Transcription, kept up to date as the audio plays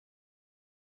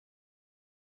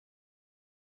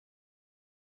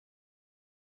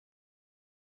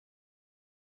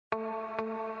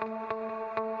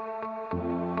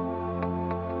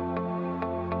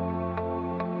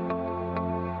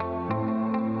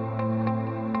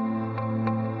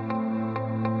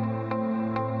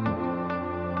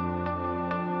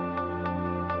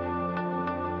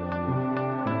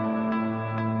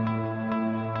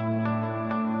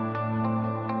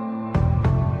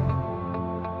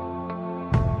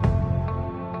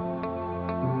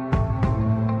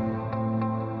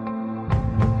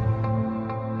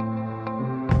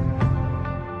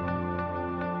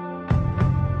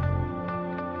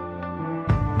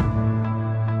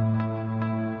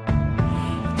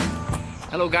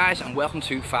Hello guys, and welcome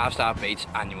to 5 Star Bait's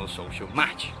annual social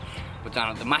match. We're down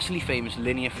at the massively famous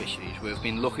Linear Fisheries, where we've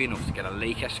been lucky enough to get a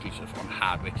lake exclusive on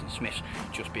Hardwicks and Smiths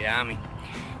just behind me.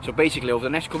 So basically over the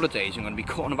next couple of days I'm going to be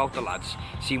cutting about the lads,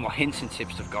 seeing what hints and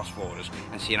tips they've got for us,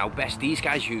 and seeing how best these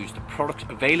guys use the product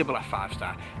available at 5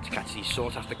 Star to catch these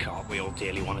sought after carp we all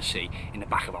dearly want to see in the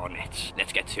back of our nets.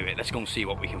 Let's get to it, let's go and see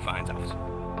what we can find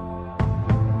out.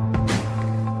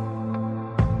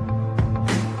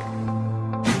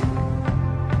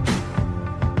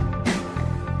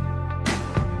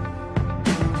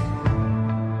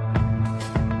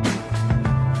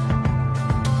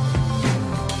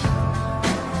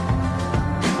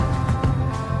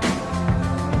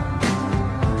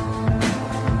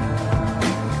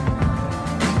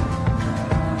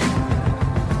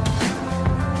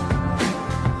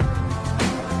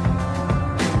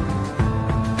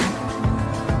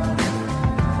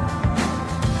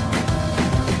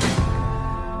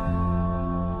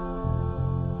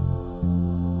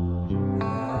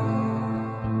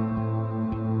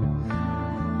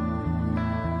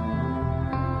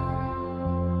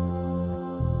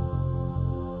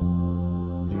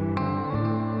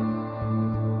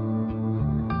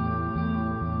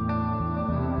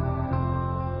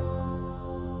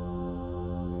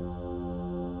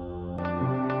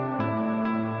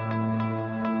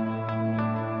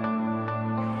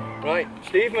 Right,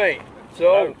 Steve mate, so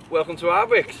hello. Welcome to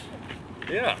Hardwicks.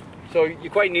 Yeah. So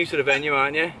you're quite new to the venue,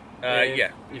 aren't you?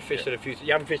 Yeah. You fished it a few,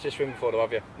 you haven't fished this swim before though,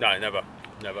 have you? No, never.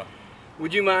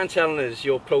 Would you mind telling us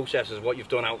your processes, what you've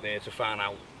done out there to find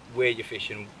out where you're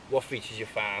fishing, what features you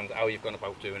found, how you've gone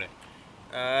about doing it?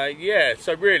 Yeah,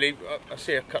 so really, I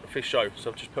see a couple of fish show, so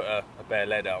I've just put a bare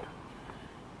lead out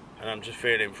and I'm just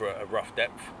feeling for a rough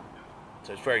depth.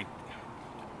 So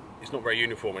it's not very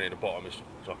uniform in the bottom, it's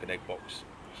like an egg box.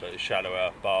 So it's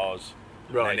shallower bars,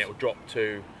 right. And then it'll drop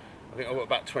to, I think I've got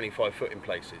about 25 foot in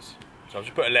places. So I've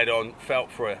just put a lead on,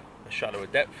 felt for a shallower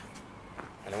depth,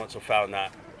 and then once I've found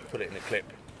that, put it in the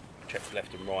clip, check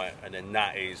left and right, and then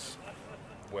that is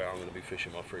where I'm going to be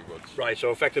fishing my 3 rods. Right,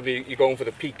 so effectively you're going for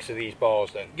the peaks of these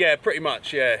bars then? Yeah, pretty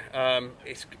much, yeah.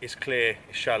 It's clear,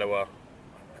 it's shallower.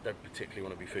 I don't particularly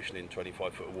want to be fishing in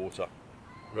 25 foot of water.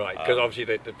 Right, because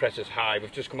obviously the pressure's high. We've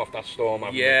just come off that storm,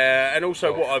 haven't we? Yeah, and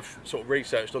also what I've sort of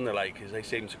researched on the lake is they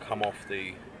seem to come off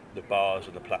the bars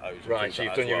and the plateaus. Right, so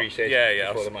you've done your research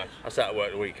before the match. I sat at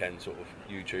work the weekend, sort of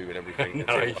YouTube and everything, nice.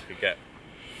 To see what I could get.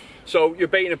 So your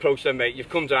baiting approach then, mate, you've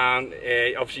come down,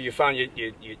 obviously you found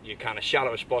your kind of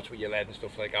shallower spots with your lead and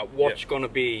stuff like that. What's going to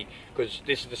be, because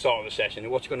this is the start of the session,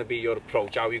 what's going to be your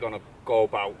approach? How are you going to go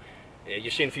about,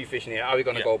 you've seen a few fish in here, how are you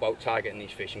going to go about targeting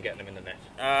these fish and getting them in the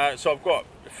net? So I've got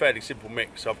a fairly simple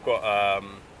mix. I've got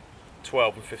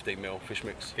 12 and 15 mil fish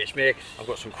mix. Fish mix. I've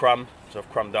got some crumb, so I've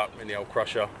crumbed up in the old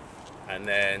crusher, and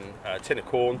then a tin of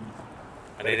corn.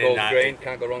 And then in that, grain,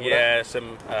 can't go wrong with that. Yeah,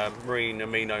 some marine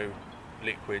amino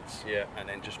liquids, and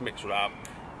then just mix all that up.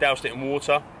 Doused it in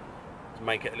water to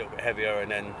make it a little bit heavier,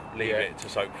 and then leave it to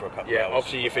soak for a couple of hours. Yeah,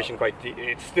 obviously you're fishing quite deep.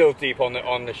 It's still deep on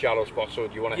the shallow spot, so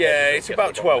do you want to? Yeah, it's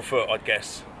about 12 foot, I'd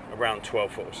guess, around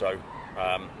 12 foot or so.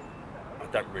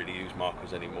 I don't really use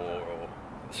markers anymore.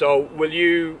 So will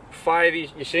you fire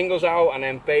your singles out and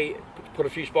then bait, put a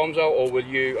few spoms out, or are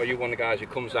you one of the guys who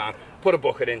comes down, put a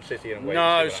bucket in, sit here and wait?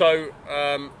 No, so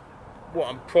what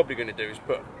I'm probably going to do is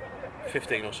put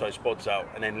 15 or so spods out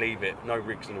and then leave it, no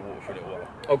rigs in the water for a little while.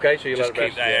 Okay, so you just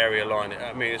keep that area line.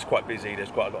 I mean, it's quite busy,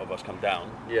 there's quite a lot of us come down,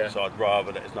 so I'd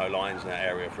rather that there's no lines in that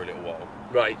area for a little while.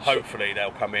 Right. Hopefully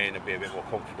they'll come in and be a bit more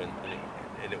confident and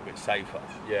a little bit safer.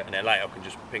 Yeah. And then later I can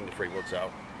just ping the 3 rods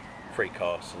out, 3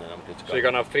 casts, and then I'm good to go. So you're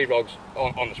going to have 3 rods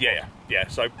on the spot? Yeah.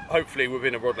 So hopefully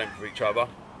within a rod length of each other,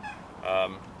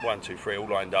 1, 2, 3 all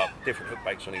lined up, different hook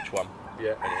baits on each one.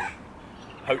 Yeah. And then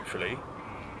hopefully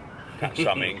catch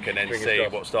some ink and then see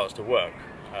what starts to work.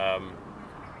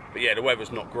 But yeah, the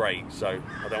weather's not great, so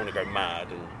I don't want to go mad.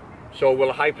 So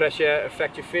will high pressure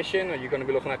affect your fishing? Are you going to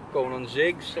be looking at going on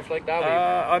zigs, stuff like that?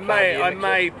 I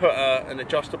may put an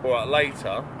adjustable out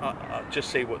later. I'll just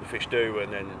see what the fish do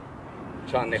and then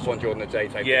try and nick one during the day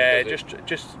type thing.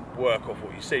 Just work off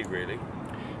what you see really.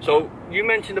 So you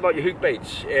mentioned about your hook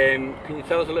baits. Can you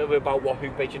tell us a little bit about what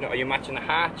hook baits you know? Are you matching the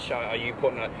hatch? Are you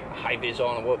putting a high vis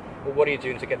on? Or what are you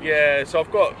doing to get? Yeah, so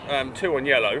I've got 2 on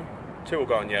yellow. 2 will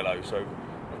go on yellow. So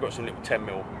I've got some little 10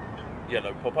 mil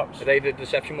yellow pop-ups. Are they the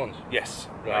deception ones? Yes.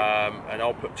 Right. And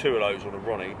I'll put 2 of those on a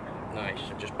Ronnie.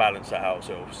 Nice. And just balance that out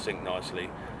so it'll sink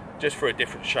nicely. Just for a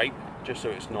different shape, just so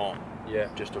it's not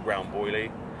just a round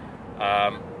boilie.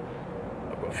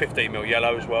 I've got 15 mil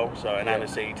yellow as well, so an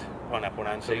aniseed, pineapple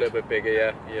aniseed. It's a little bit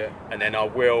bigger, yeah. And then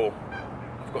I've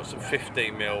got some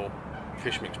 15 mil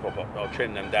fish mix pop up, I'll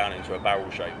trim them down into a barrel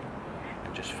shape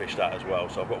and just fish that as well.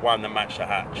 So I've got one that matched the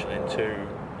hatch and then two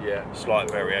slight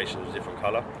variations of different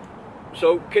colour.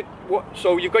 So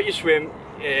so you've got your swim,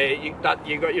 you've got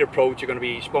your approach, you're going to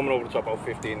be spumming over the top out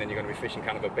 15, then you're going to be fishing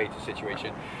kind of a beta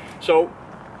situation. So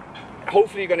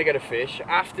hopefully you're going to get a fish.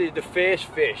 After the first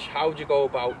fish, how do you go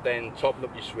about then topping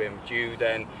up your swim? Do you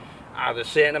then add a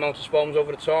certain amount of spums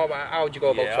over the top? How do you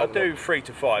go about topping I do 3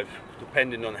 to 5,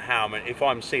 depending on how many. If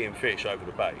I'm seeing fish over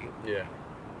the bait,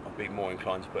 I'll be more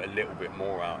inclined to put a little bit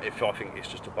more out. If I think it's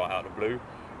just a bite out of the blue,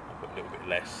 I'll put a little bit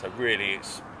less. So really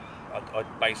I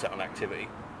base that on activity.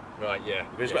 Right, yeah.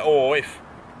 Or if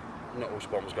not all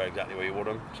spums go exactly where you want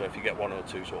them, so if you get 1 or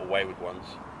 2 sort of wayward ones,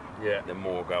 then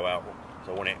more will go out.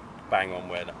 So I want it bang on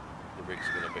where the rigs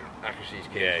are going to be. Accuracy is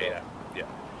key. Yeah.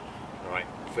 Right,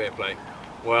 fair play.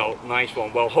 Well, nice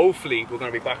one. Well, hopefully we're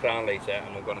going to be back around later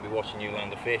and we're going to be watching you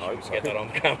land a fish. We can get that on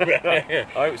camera.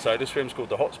 I hope so. The swim's called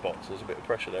the hot spots. There's a bit of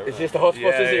pressure there. Is this the hot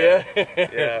spots? Is it?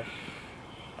 Yeah.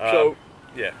 So,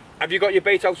 have you got your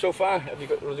bait out so far? Have you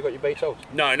got your bait out?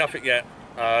 No, nothing yet.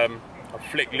 I've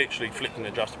literally flicked an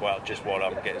adjustable out just while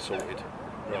I'm getting sorted.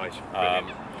 Right.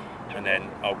 And then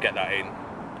I'll get that in.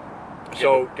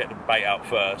 Get the bait out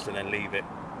first and then leave it.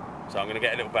 So I'm going to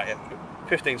get a little bait,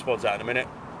 15 spots out in a minute,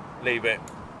 leave it,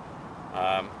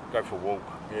 go for a walk,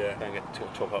 then get to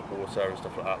top up water and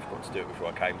stuff like that. I forgot to do it before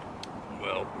I came.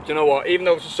 Well, do you know what? Even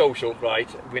though it's a social, right,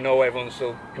 we know everyone's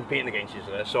still competing against each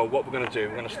other. So what we're going to do,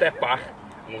 we're going to step back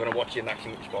and we're going to watch you in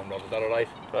action with your spawn rod. Is that alright?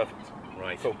 Perfect.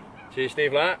 Right. Cool. Cheers,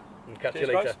 Steve, and catch you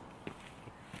later. Guys.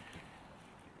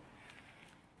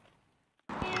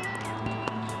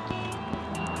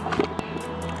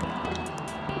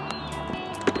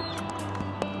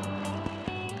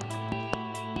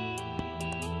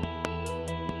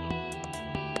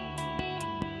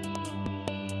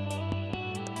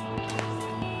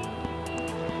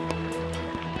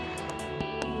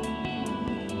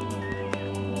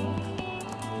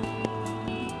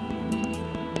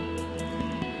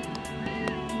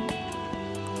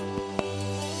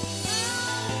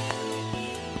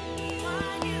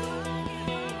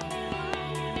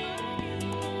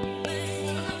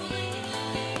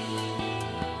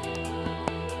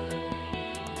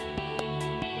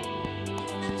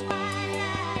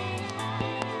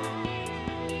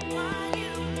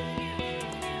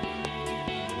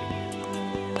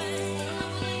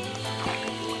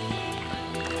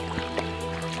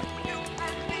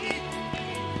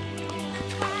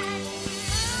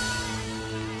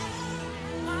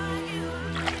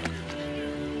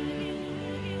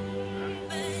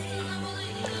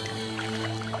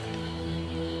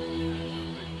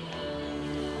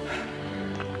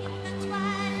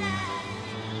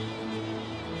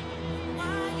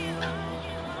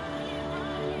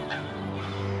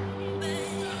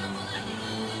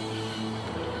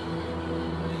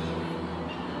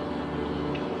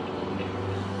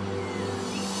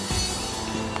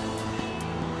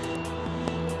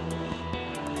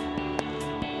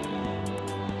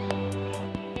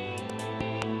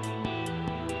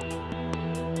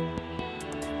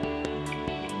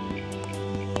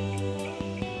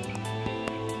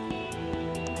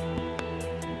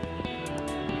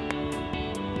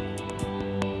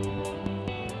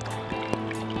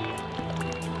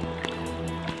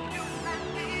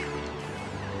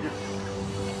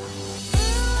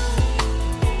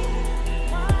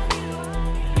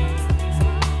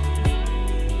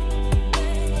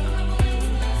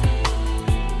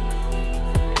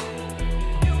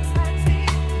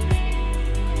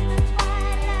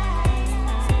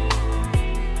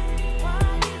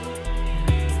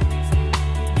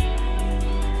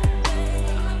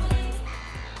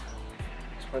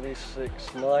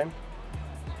 Line.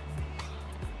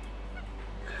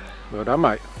 Well done,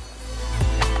 mate.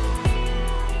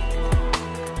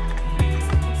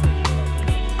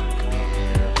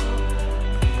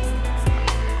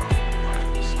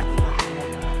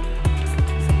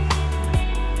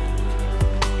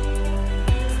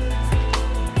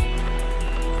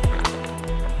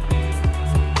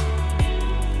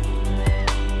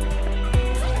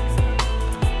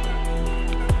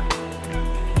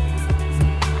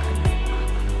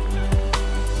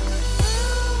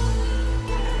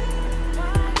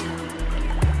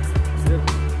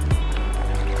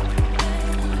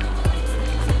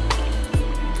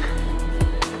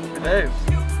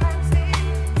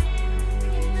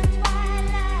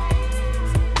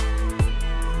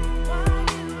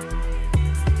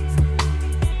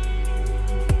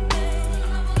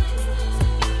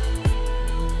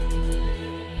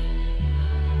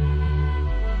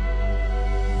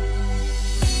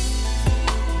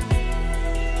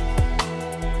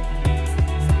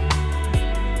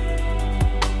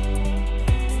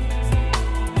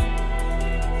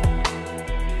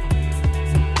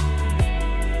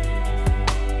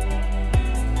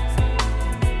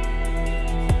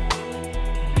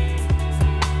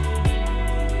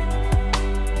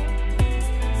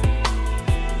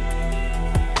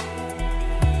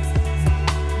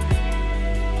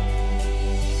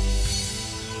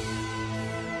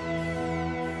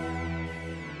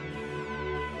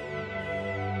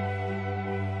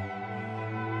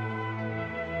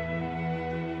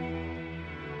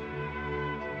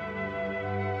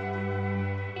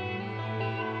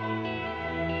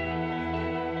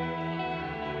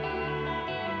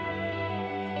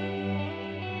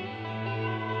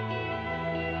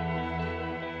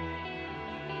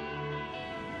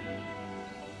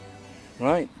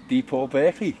 Right, Depot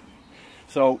Berkeley.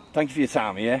 So thank you for your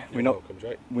time here. You're welcome,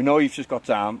 Jake. We know you've just got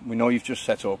down, we know you've just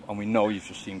set up, and we know you've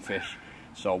just seen fish.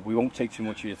 So we won't take too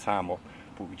much of your time up,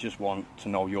 but we just want to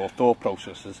know your thought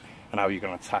processes and how you're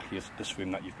going to tackle the swim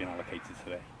that you've been allocated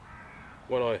today.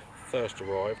 When I first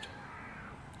arrived,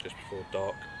 just before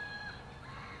dark,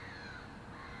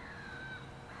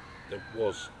 there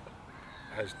was,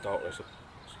 as darkness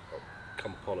had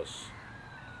come upon us,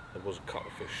 there was a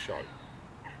cuttlefish show.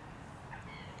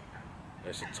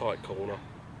 It's a tight corner,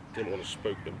 didn't want to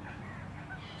spook them,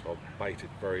 so I baited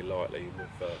very lightly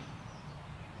with a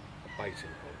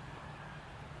baiting pole.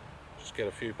 Just get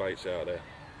a few baits out there,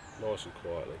 nice and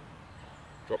quietly,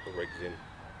 drop the rigs in,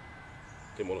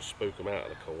 didn't want to spook them out of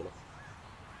the corner,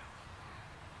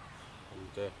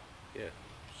 and yeah,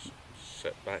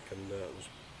 set back and was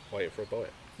waiting for a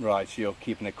bite. Right, so you're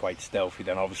keeping it quite stealthy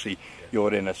then. Obviously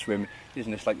you're in a swim,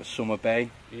 isn't this like the summer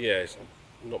bay? Yeah, it's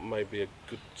not maybe a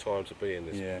good time to be in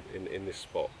this in this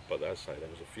spot, but as I say, there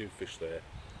was a few fish there,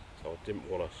 so I didn't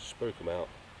want to spook them out.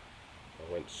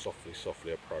 I went softly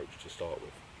approach to start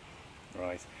with.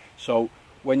 Right, so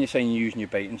when you're saying you're using your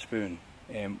baiting spoon,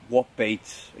 what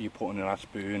baits are you putting in that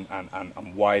spoon,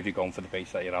 and why have you gone for the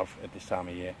baits that you have at this time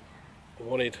of year? I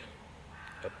wanted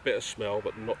a bit of smell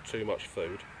but not too much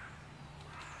food,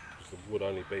 because there would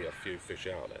only be a few fish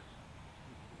out there.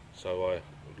 So a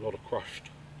lot of crushed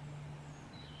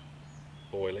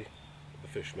boilie, the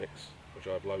fish mix, which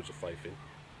I have loads of faith in.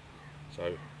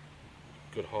 So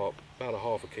about a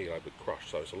half a kilo, but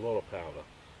crushed, so it's a lot of powder.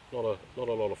 Not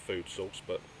a lot of food source,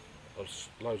 but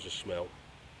loads of smell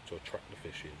to attract the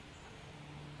fish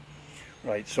in.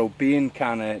 Right, so being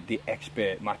kind of the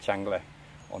expert match angler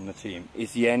on the team,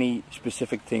 is there any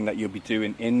specific thing that you'll be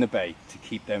doing in the bay to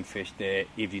keep them fish there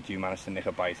if you do manage to nick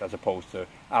a bite, as opposed to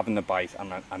having the bite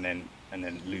and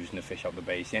then losing the fish out the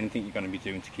bay? Is there anything you're going to be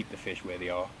doing to keep the fish where they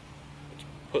are?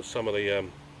 Put some of the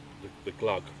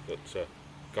glug that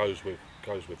goes with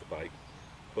the bait,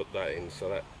 put that in, so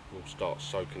that will start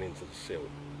soaking into the silt.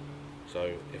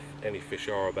 So if any fish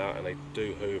are about and they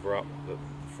do hoover up the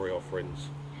free offerings,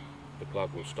 the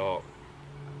glug will start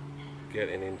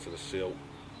getting into the silt,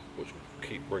 which will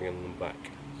keep bringing them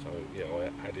back. So yeah, I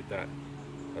added that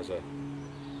as a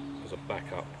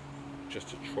backup, just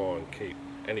to try and keep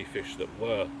any fish that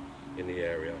were in the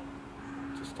area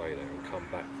to stay there and come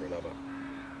back for another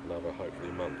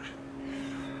hopefully munch.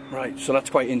 Right, so that's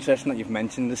quite interesting that you've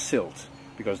mentioned the silt,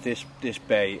 because this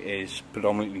bay is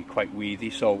predominantly quite weedy,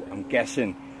 so I'm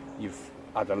guessing you've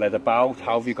had a lead about.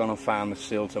 How have you gone and found the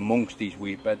silt amongst these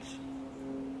weed beds?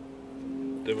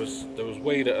 There was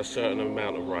weed at a certain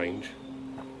amount of range,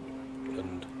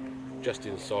 and just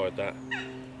inside that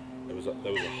there was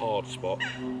a hard spot,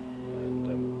 and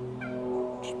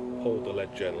just pulled the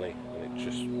lead gently, and it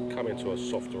just come into a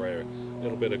softer area, a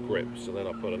little bit of grip. So then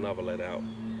I put another lead out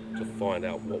to find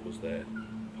out what was there,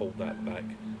 pulled that back,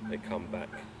 they come back,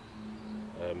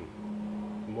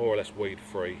 more or less weed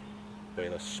free, but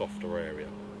in a softer area.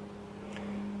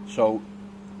 So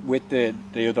with the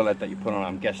other lead that you put on,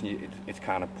 I'm guessing it's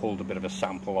kind of pulled a bit of a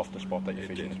sample off the spot that you're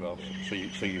fishing as well. Yeah.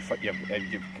 So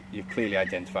you've clearly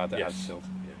identified that as silt.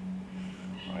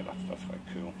 Yeah. Right, that's quite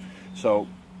cool. So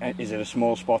is it a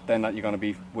small spot then that you're going to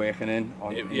be working in?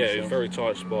 Yeah, it's a very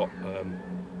tight spot.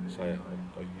 So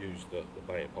I used the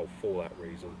baiting pole for that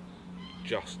reason,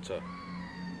 just to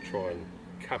try and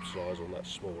capitalise on that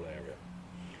small area.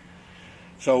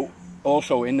 So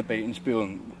also in the baiting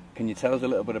spoon, can you tell us a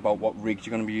little bit about what rigs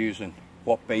you're going to be using,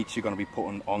 what baits you're going to be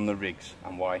putting on the rigs,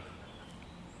 and why?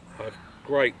 I have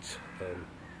great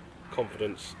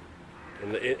confidence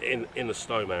in the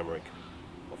snowman rig.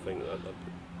 I think that the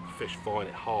fish find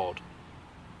it hard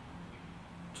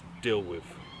to deal with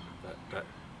that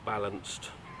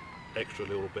balanced extra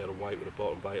little bit of weight with the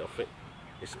bottom bait. I think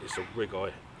it's a rig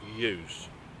I use,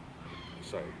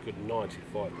 so a good 95%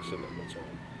 of the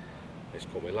time. It's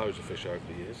caught me loads of fish over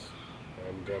the years,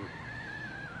 and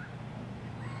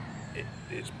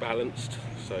it's balanced,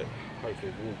 so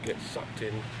hopefully it will get sucked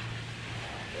in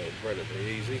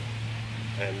relatively easy,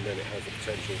 and then it has the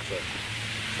potential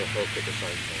to hook at the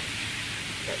same time,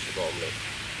 catch the bottom lid.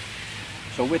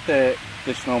 So with the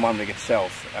snowman rig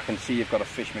itself, I can see you've got a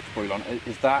fish mix boil on.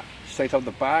 Is that straight out of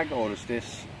the bag, or is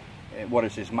this, what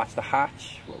is this, match the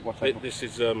hatch? What type of...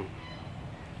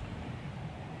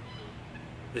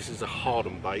 This is a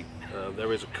hardened bait.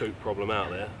 There is a coop problem out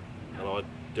there, and I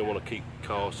didn't want to keep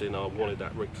casting. I wanted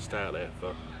that rig to stay out there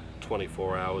for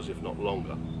 24 hours, if not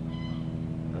longer.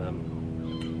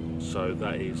 So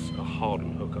that is a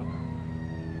hardened hooker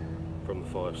from the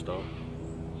 5-star,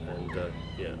 and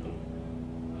yeah,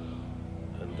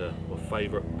 and my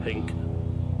favourite pink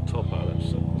topper,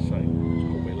 that's the same. It's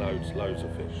called me loads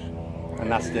of fish. And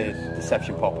that's the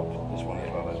Deception pop-up, this one as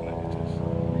well, isn't it? It is.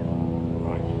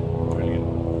 Right, brilliant.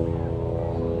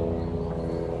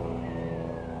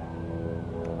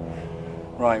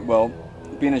 Right, well,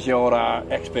 being as you're our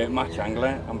expert match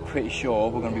angler, I'm pretty sure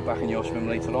we're going to be back in your swim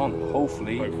later on.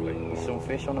 Hopefully with some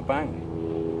fish on the bank.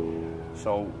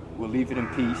 So we'll leave it in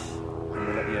peace and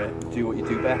we'll let you do what you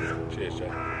do best. Cheers,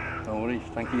 Jay. No worries,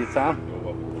 thank you for your time. You're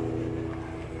welcome.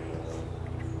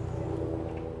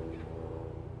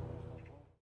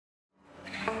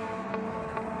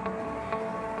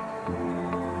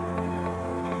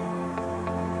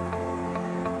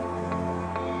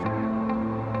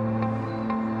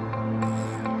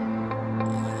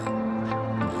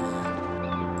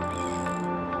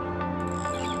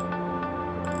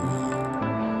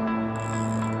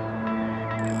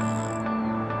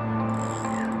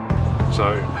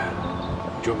 So,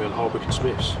 join me on Hardwicks and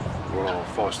Smiths. We're on our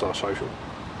 5-star social.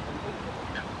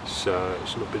 It's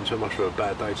not been so much of a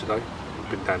bad day today. We've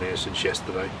been down here since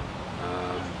yesterday.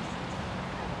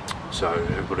 So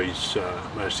everybody's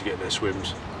managed to get in their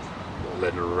swims,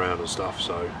 letting them around and stuff,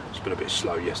 so it's been a bit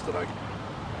slow yesterday.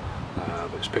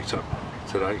 But it's picked up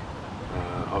today.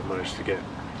 I've managed to get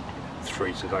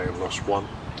 3 today and lost 1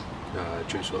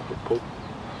 due to a hook pull.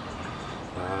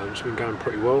 It's been going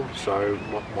pretty well. So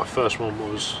my first one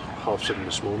was 7:30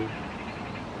 this morning.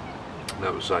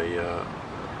 That was a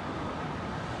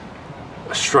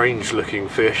strange looking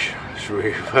fish, as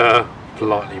we've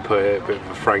politely put it, a bit of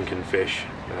a frankenfish,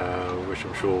 which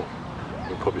I'm sure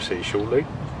we'll probably see shortly.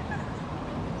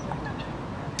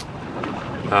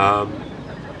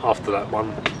 After that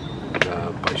one,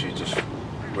 basically just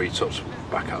retopped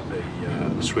back up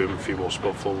the swim, a few more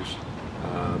spotfuls,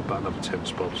 about another 10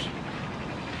 spots.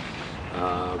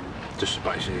 Just to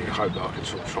basically hope that I can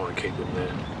sort of try and keep them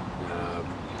there.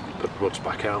 Put the rods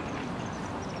back out.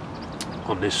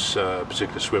 On this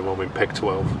particular swim I'm in peg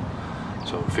 12,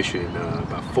 so I'm fishing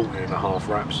about 14.5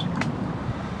 wraps.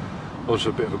 Also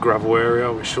a bit of a gravel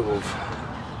area which sort of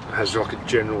has like a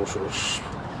general sort of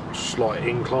slight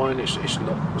incline. It's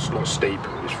not steep,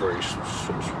 it's very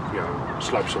sort of, you know,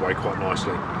 slopes away quite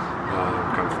nicely.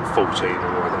 Going from 14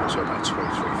 all the way down to about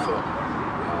 23 foot.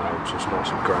 So it's nice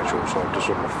and gradual, so I'm just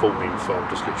on the 14 foot, I'm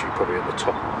just literally probably at the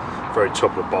top, very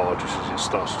top of the bar just as it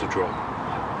starts to drop.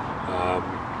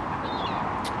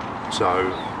 So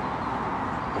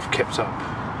I've kept up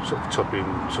sort of topping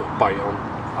sort of bait on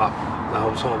up the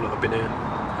whole time that I've been here.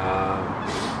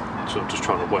 Sort of just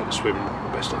trying to work the swim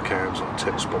the best I can, sort of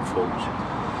 10 spot falls.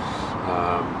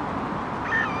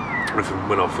 And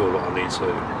when I feel like I need to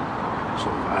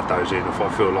sort of add those in, if I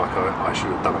feel like I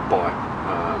should have done a bite,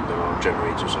 then I'll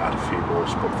generally just add a few more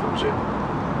spotfuls in,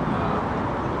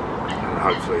 and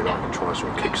hopefully I can try and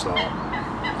sort of kickstart a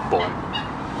bite,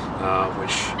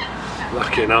 which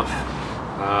lucky enough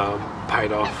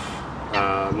paid off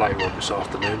later on this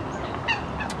afternoon.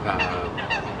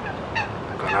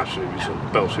 I got an absolutely sort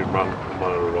of belting run on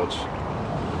one of the rods.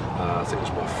 I think it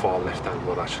was my far left hand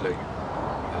rod actually.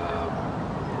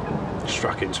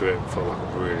 Struck into it, felt like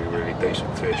a really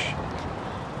decent fish.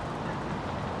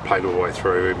 Played all the way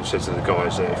through, even said to the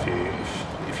guys that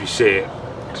if you see it,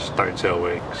 just don't tell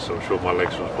me, because I'm sure my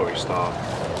legs will probably start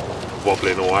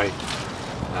wobbling away.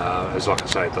 As like I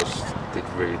say, it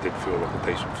really did feel like a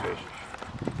decent fish.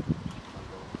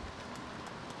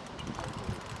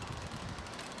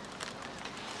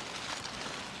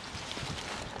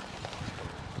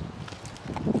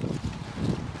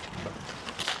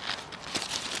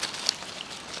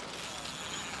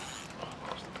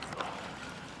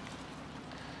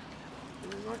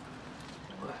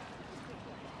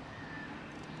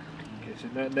 Get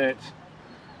in that net.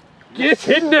 Get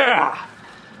in there!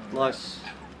 Nice.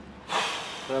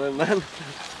 Well in, man.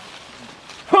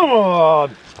 Come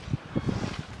on!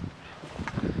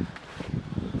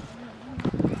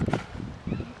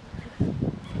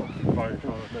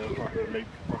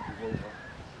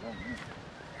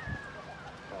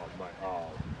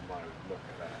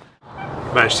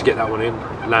 Managed to get that one in,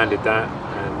 landed that,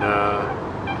 and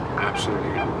absolutely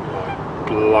like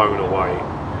blown away.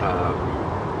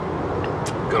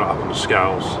 Got it up on the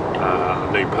scales, a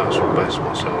new personal best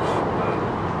myself,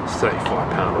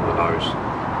 35 pound on the nose.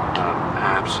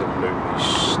 Absolutely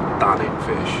stunning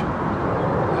fish.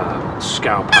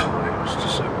 Scale pattern on it was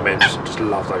just immense. I just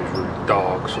love those really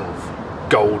dark, sort of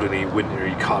goldeny,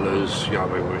 wintry colours. You know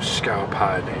what I mean? With scale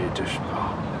pattern, it just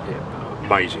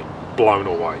amazing, blown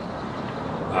away.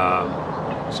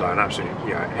 So an absolute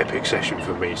epic session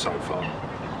for me so far.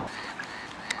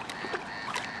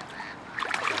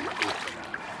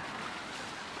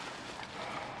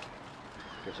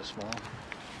 Gives a smile.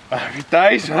 Happy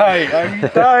days, mate,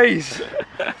 happy days.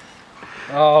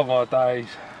 Oh my days.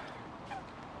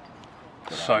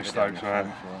 So stoked,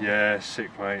 man. Yeah,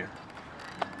 sick, mate.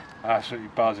 Absolutely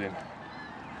buzzing.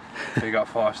 Big up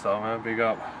 5 Star, man, big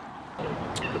up.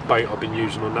 The bait I've been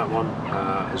using on that one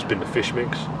has been the fish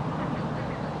mix.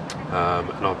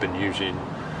 And I've been using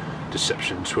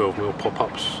Deception 12mm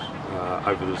pop-ups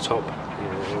over the top.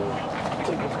 I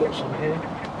think I've got some here.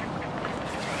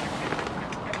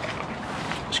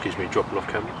 Excuse me, dropping off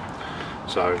camera.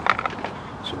 So,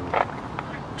 some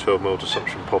 12mm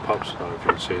Deception pop-ups. I don't know if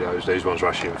you can see those. These ones are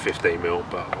actually in 15mm,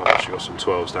 but I've actually got some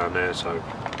 12s down there. So,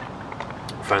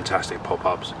 fantastic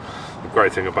pop-ups. The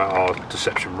great thing about our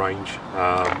Deception range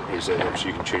is that obviously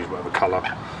you can choose whatever colour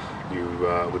you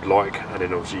would like, and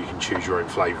then obviously you can choose your own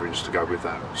flavourings to go with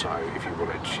that. So if you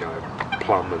wanted, you know,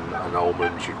 plum and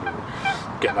almonds, you can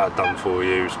get that done for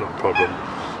you. It's not a problem.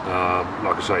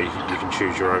 Like I say, you can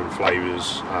choose your own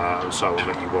flavours and so on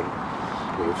that you want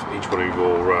with each one of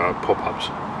your pop-ups.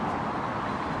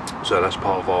 So that's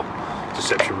part of our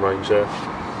Deception range there.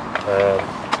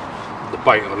 The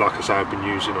bait, like I say, I've been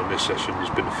using on this session has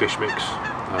been a fish mix.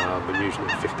 I've been using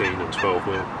it 15 and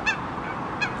 12mm.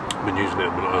 I've been using it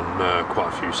on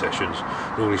quite a few sessions.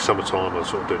 Normally summertime I'll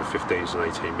sort of do the 15s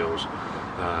and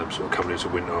 18mm. Sort of coming into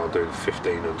winter I'll do the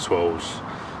 15 and 12s.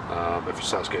 If it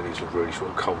starts getting into really sort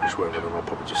of coldish weather, then I'll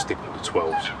probably just stick with the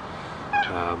 12s.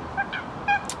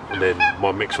 And then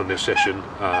my mix on this session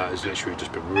has literally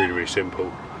just been really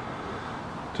simple.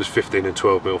 Just 15 and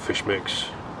 12mm fish mix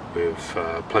with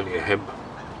plenty of hemp,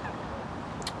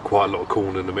 quite a lot of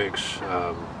corn in the mix,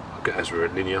 as we're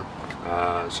at Linear,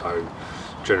 so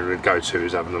generally the go-to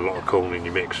is having a lot of corn in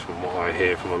your mix from what I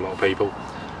hear from a lot of people.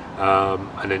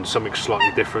 And then something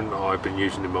slightly different I've been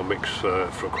using in my mix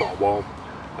for quite a while,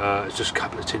 it's just a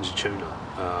couple of tins of tuna.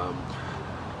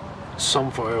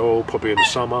 Sunflower oil probably in the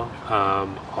summer.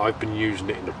 I've been using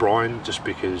it in the brine just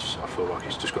because I feel like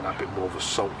it's just got that bit more of a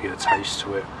saltier taste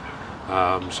to it.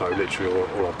 So literally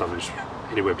all I've done is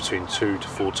anywhere between 2 to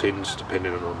 4 tins,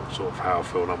 depending on sort of how I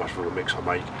feel and how much of a mix I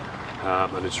make.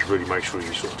 And it just really make sure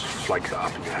you sort of flake that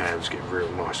up in your hands, get real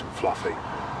nice and fluffy.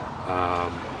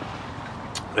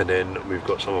 And then we've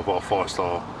got some of our 5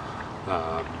 Star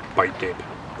bait dip.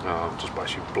 Just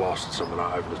basically blasted some of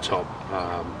that over the top,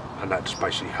 and that just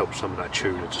basically helps some of that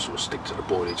tuna to sort of stick to the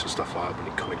boilies and stuff like that when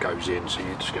it kind of goes in, so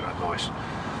you just get that nice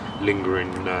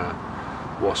lingering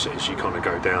wash as you kind of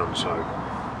go down. So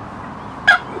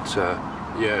but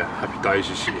yeah, happy days.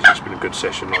 It's been a good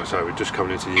session. Like I say, we're just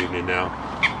coming into the evening now.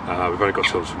 We've only got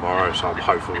till tomorrow, so I'm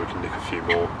hoping we can nick a few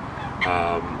more.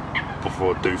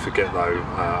 Before I do forget though,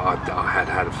 I've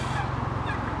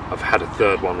had a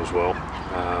third one as well.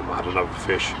 I had another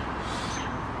fish.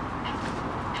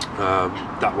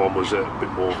 That one was a bit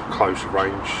more close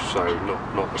range, so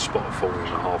not the spot of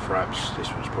 14.5 wraps. This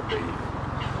was probably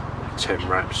 10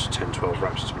 wraps, 10-12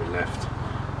 wraps to be left.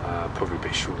 Probably a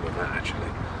bit shorter than that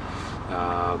actually.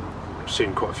 I've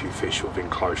seen quite a few fish within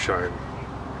close showing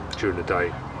during the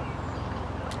day.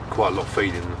 Quite a lot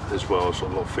feeding as well,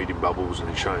 sort of a lot of feeding bubbles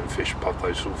and showing fish above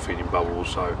those sort of feeding bubbles.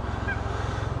 So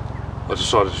I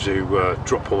decided to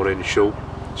drop one in short,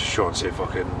 to try and see if I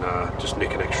can just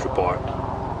nick an extra bite.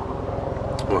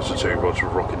 Once or two rods were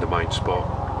rocking the main spot.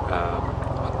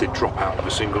 I did drop out of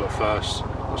a single at first.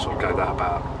 I sort of gave that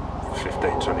about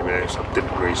 15-20 minutes. I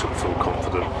didn't really sort of feel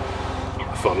confident.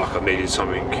 I felt like I needed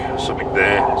something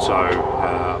there, so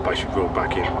I basically reeled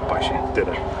back in. Basically did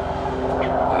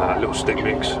a little stick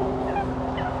mix,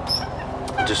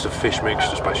 just a fish mix,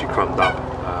 just basically crumbed up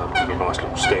with a nice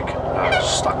little stick.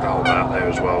 Just stuck that on out there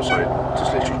as well, so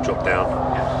just literally dropped down.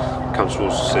 Comes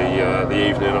towards the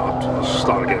evening, I was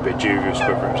starting to get a bit dubious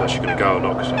whether it was actually going to go or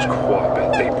not, because it's quite a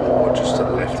bit deep water just to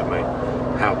the left of me.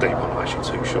 How deep I'm not actually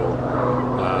too sure.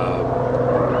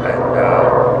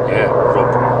 Yeah,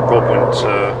 Rob went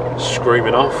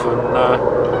screaming off, and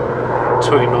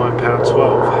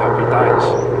 £29.12, happy days.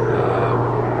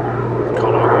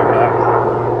 Can't argue with that.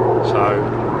 So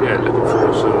yeah, looking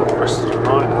forward to the rest of the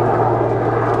night,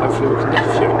 and hopefully we can nick a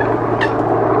few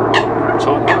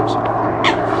tight lines.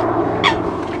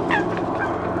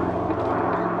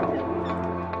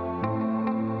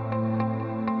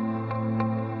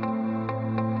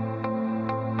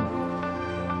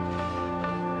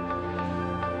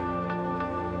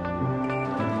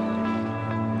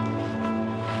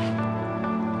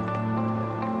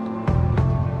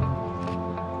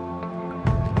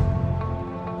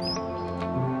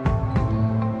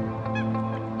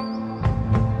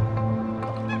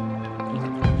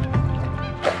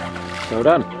 Well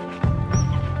done.